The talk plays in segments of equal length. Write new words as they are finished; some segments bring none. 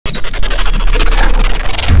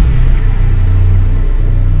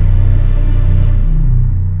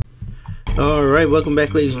Alright, welcome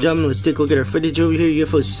back, ladies and gentlemen. Let's take a look at our footage over here.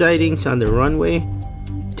 UFO sightings on the runway.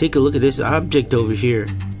 Take a look at this object over here.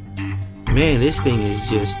 Man, this thing is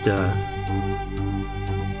just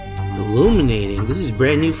illuminating. This is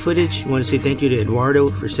brand new footage. I want to say thank you to Eduardo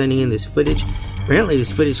for sending in this footage. Apparently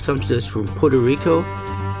this footage comes to us from Puerto Rico.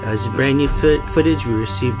 This is brand new footage. We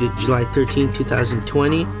received it July 13,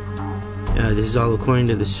 2020. This is all according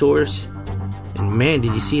to the source. And man,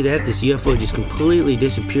 did you see that? This UFO just completely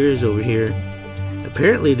disappears over here.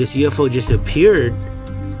 Apparently this UFO just appeared,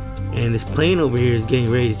 and this plane over here is getting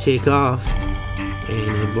ready to take off,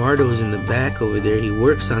 and Eduardo's in the back over there. He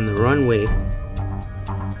works on the runway,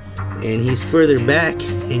 and he's further back,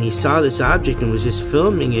 and he saw this object and was just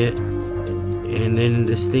filming it. And then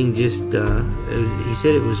this thing just he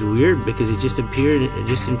said it was weird because it just appeared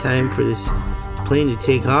just in time for this plane to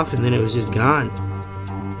take off, and then it was just gone.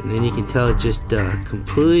 And then you can tell it just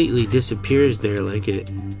completely disappears there, like it,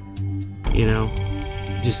 you know,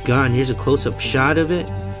 just gone. Here's a close-up shot of it.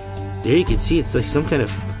 There you can see it's like some kind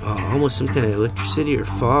of almost some kind of electricity or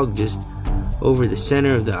fog just over the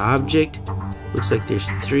center of the object. Looks like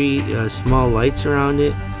there's three small lights around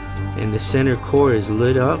it, and the center core is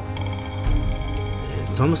lit up.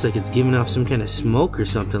 It's almost like it's giving off some kind of smoke or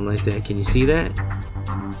something like that. Can you see that?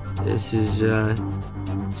 This is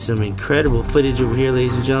some incredible footage over here,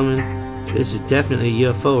 ladies and gentlemen. This is definitely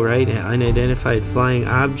a UFO, right? An unidentified flying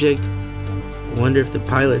object. Wonder if the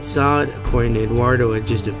pilot saw it. According to Eduardo, it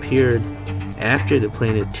just appeared after the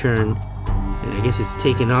plane had turned, and I guess it's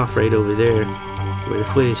taken off right over there where the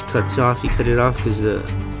footage cuts off. He cut it off because the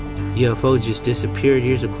UFO just disappeared.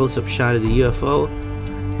 Here's a close-up shot of the UFO.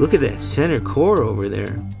 Look at that center core over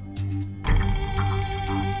there.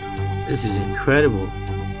 This is incredible.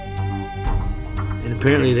 And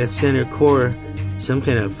apparently that center core, some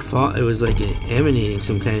kind of fall, it was like emanating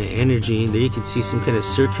some kind of energy. There you can see some kind of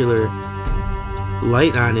circular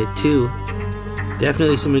light on it too.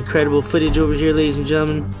 Definitely some incredible footage over here, ladies and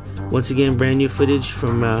gentlemen. Once again, brand new footage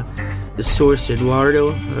from the source,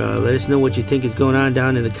 Eduardo. Let us know what you think is going on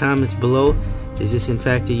down in the comments below. Is this in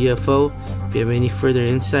fact a UFO? If you have any further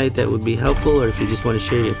insight, that would be helpful, or if you just want to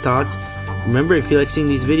share your thoughts. Remember, if you like seeing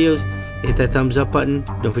these videos, hit that thumbs up button.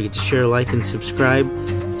 Don't forget to share, like, and subscribe.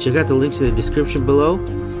 Check out the links in the description below.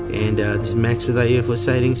 And this is Max with iUFO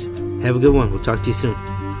Sightings. Have a good one. We'll talk to you soon.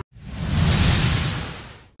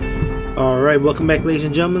 Alright, welcome back, ladies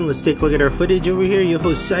and gentlemen. Let's take a look at our footage over here.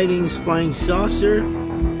 UFO Sightings, Flying Saucer.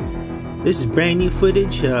 This is brand new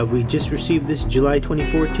footage. We just received this July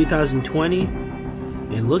 24, 2020.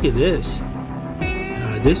 And look at this.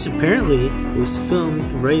 This apparently was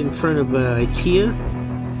filmed right in front of IKEA.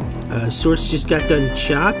 Source just got done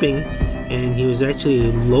shopping, and he was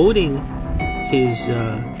actually loading his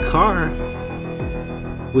car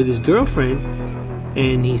with his girlfriend,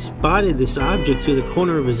 and he spotted this object through the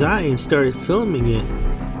corner of his eye and started filming it.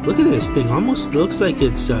 Look at this thing. Almost looks like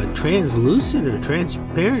it's translucent or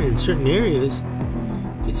transparent in certain areas.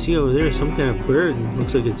 You can see over there some kind of bird.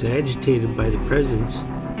 Looks like it's agitated by the presence.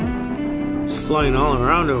 It's flying all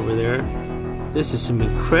around over there. This is some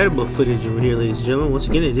incredible footage over here, ladies and gentlemen. Once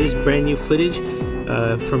again, it is brand new footage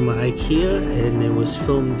from IKEA, and it was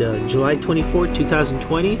filmed July 24,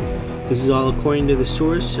 2020. This is all according to the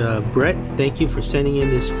source. Brett, thank you for sending in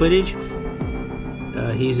this footage.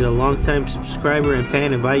 He's a longtime subscriber and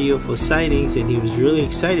fan of iUFO Sightings, and he was really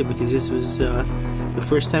excited because this was the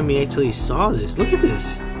first time he actually saw this. Look at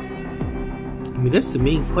this. I mean, that's the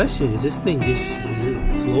main question. Is this thing is it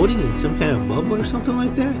floating in some kind of bubble or something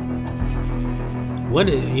like that? What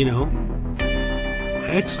a, you know,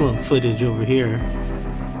 excellent footage over here.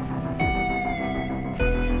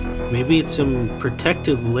 Maybe it's some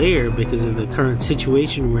protective layer because of the current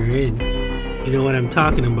situation we're in. You know what I'm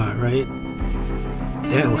talking about, right?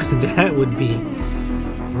 That would be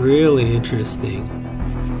really interesting.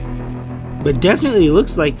 But definitely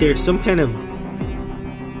looks like there's some kind of,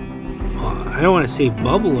 I don't want to say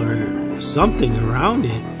bubble or something around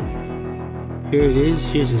it. Here it is.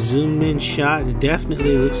 Here's a zoomed in shot. It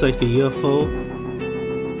definitely looks like a UFO.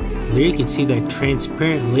 There you can see that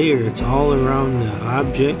transparent layer. It's all around the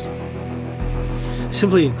object.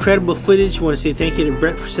 Simply incredible footage. I want to say thank you to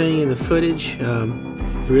Brett for sending in the footage.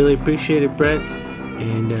 Really appreciate it, Brett.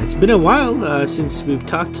 And it's been a while since we've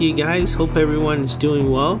talked to you guys. Hope everyone is doing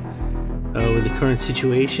well with the current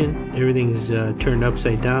situation. Everything's turned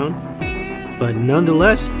upside down. But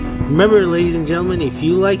nonetheless, remember, ladies and gentlemen, if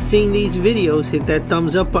you like seeing these videos, hit that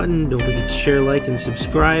thumbs up button. Don't forget to share, like, and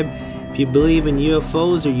subscribe. If you believe in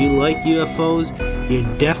UFOs or you like UFOs, you're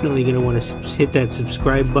definitely going to want to hit that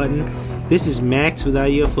subscribe button. This is Max with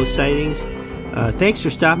iUFO Sightings. Thanks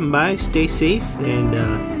for stopping by. Stay safe,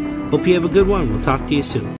 and Hope you have a good one. We'll talk to you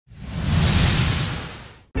soon.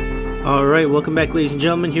 Alright, welcome back, ladies and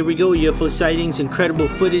gentlemen. Here we go, UFO sightings, incredible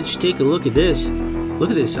footage. Take a look at this. Look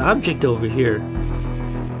at this object over here.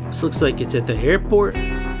 This looks like it's at the airport.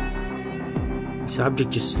 This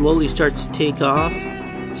object just slowly starts to take off,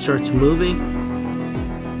 starts moving.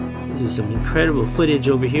 This is some incredible footage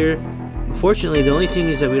over here. Unfortunately, the only thing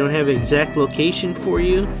is that we don't have an exact location for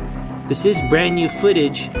you. This is brand new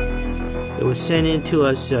footage. It was sent in to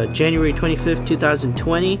us January 25th,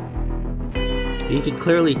 2020. You can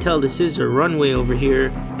clearly tell this is a runway over here.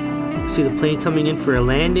 See the plane coming in for a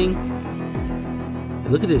landing.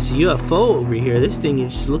 And look at this UFO over here. This thing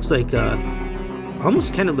just looks like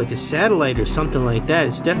almost kind of like a satellite or something like that.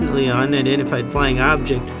 It's definitely an unidentified flying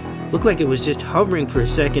object. Looked like it was just hovering for a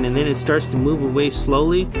second and then it starts to move away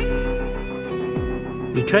slowly.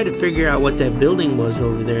 We tried to figure out what that building was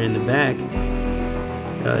over there in the back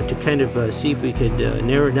to kind of see if we could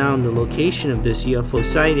narrow down the location of this UFO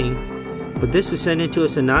sighting. But this was sent in to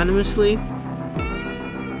us anonymously.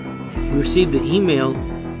 We received the email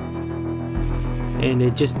and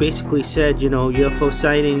it just basically said, you know, UFO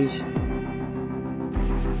sightings.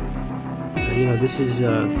 You know, this is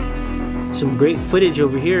some great footage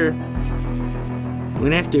over here. I'm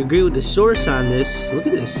gonna have to agree with the source on this. Look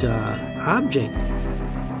at this object.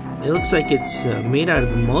 It looks like it's made out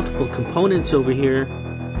of multiple components over here.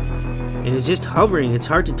 And it's just hovering. It's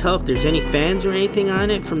hard to tell if there's any fans or anything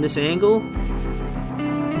on it from this angle.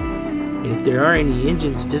 And if there are any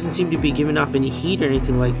engines, it doesn't seem to be giving off any heat or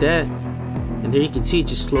anything like that. And there you can see it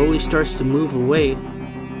just slowly starts to move away.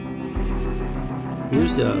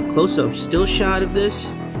 Here's a close-up still shot of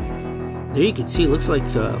this. There you can see it looks like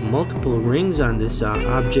multiple rings on this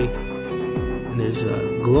object. And there's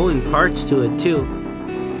glowing parts to it too.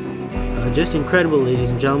 Just incredible,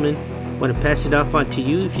 ladies and gentlemen. I want to pass it off on to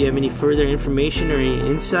you. If you have any further information or any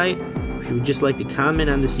insight, if you would just like to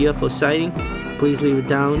comment on this UFO sighting, please leave it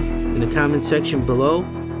down in the comment section below.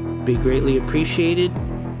 It'd be greatly appreciated.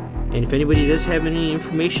 And if anybody does have any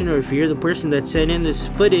information, or if you're the person that sent in this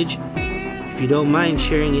footage, if you don't mind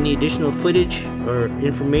sharing any additional footage or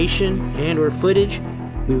information and or footage,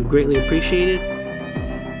 we would greatly appreciate it.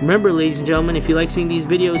 Remember, ladies and gentlemen, if you like seeing these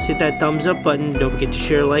videos, hit that thumbs up button. Don't forget to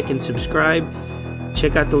share, like, and subscribe.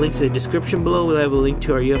 Check out the links in the description below. We'll have a link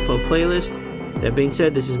to our UFO playlist. That being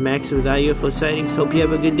said, this is Max with iUFO Sightings. Hope you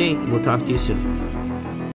have a good day, and we'll talk to you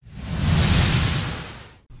soon.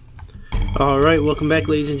 Alright, welcome back,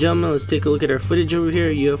 ladies and gentlemen. Let's take a look at our footage over here.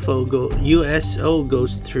 USO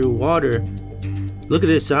goes through water. Look at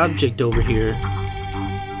this object over here.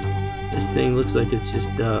 This thing looks like it's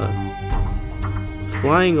just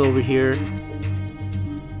flying over here.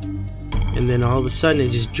 And then all of a sudden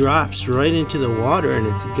it just drops right into the water and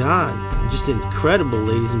it's gone. Just incredible,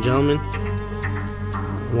 ladies and gentlemen.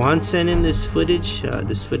 Juan sent in this footage.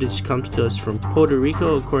 This footage comes to us from Puerto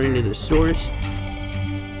Rico, according to the source.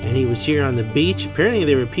 And he was here on the beach. Apparently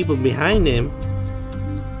there were people behind him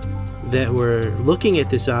that were looking at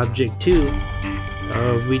this object too.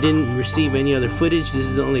 We didn't receive any other footage. This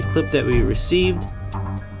is the only clip that we received.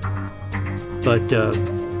 But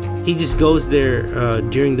he just goes there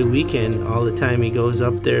during the weekend all the time. He goes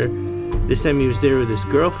up there. This time he was there with his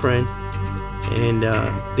girlfriend, and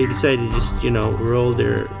they decided to just, you know, roll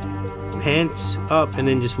their pants up and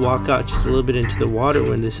then just walk out just a little bit into the water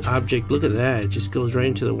when this object, look at that, it just goes right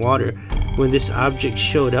into the water. When this object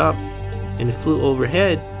showed up and it flew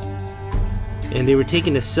overhead, and they were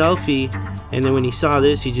taking a selfie, and then when he saw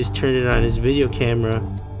this, he just turned it on his video camera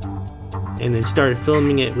and then started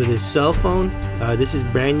filming it with his cell phone. This is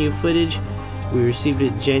brand new footage. We received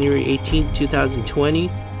it January 18th, 2020,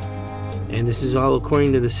 and this is all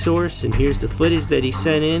according to the source. And here's the footage that he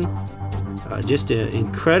sent in. Just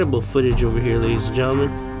incredible footage over here, ladies and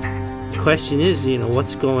gentlemen. The question is, you know,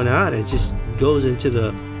 what's going on? It just goes into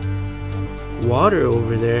the water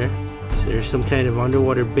over there. So there's some kind of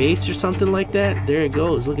underwater base or something like that. There it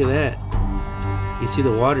goes. Look at that. You see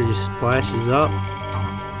the water just splashes up.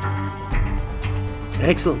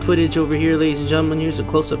 Excellent footage over here, ladies and gentlemen. Here's a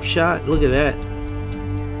close-up shot. Look at that.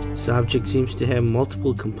 This object seems to have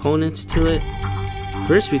multiple components to it.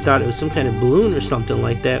 First we thought it was some kind of balloon or something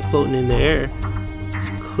like that floating in the air. This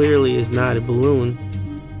clearly is not a balloon,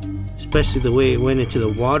 especially the way it went into the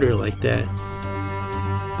water like that.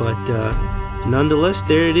 But nonetheless,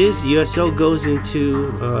 there it is. USO goes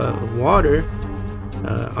into water,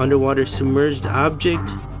 underwater submerged object.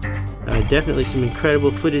 Definitely some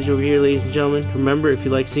incredible footage over here, ladies and gentlemen. Remember, if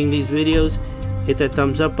you like seeing these videos, hit that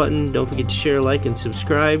thumbs up button. Don't forget to share, like, and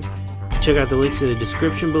subscribe. Check out the links in the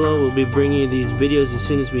description below. We'll be bringing you these videos as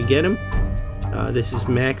soon as we get them. This is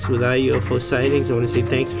Max with iUFO Sightings. I want to say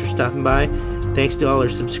thanks for stopping by. Thanks to all our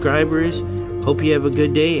subscribers. Hope you have a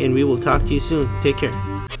good day, and we will talk to you soon. Take care.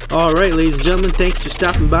 Alright, ladies and gentlemen, thanks for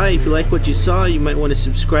stopping by. If you like what you saw, you might want to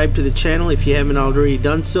subscribe to the channel if you haven't already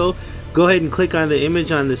done so. Go ahead and click on the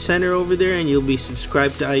image on the center over there, and you'll be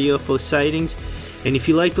subscribed to iUFO Sightings. And if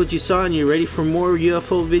you liked what you saw and you're ready for more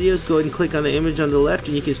UFO videos, go ahead and click on the image on the left,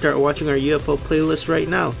 and you can start watching our UFO playlist right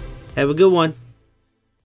now. Have a good one.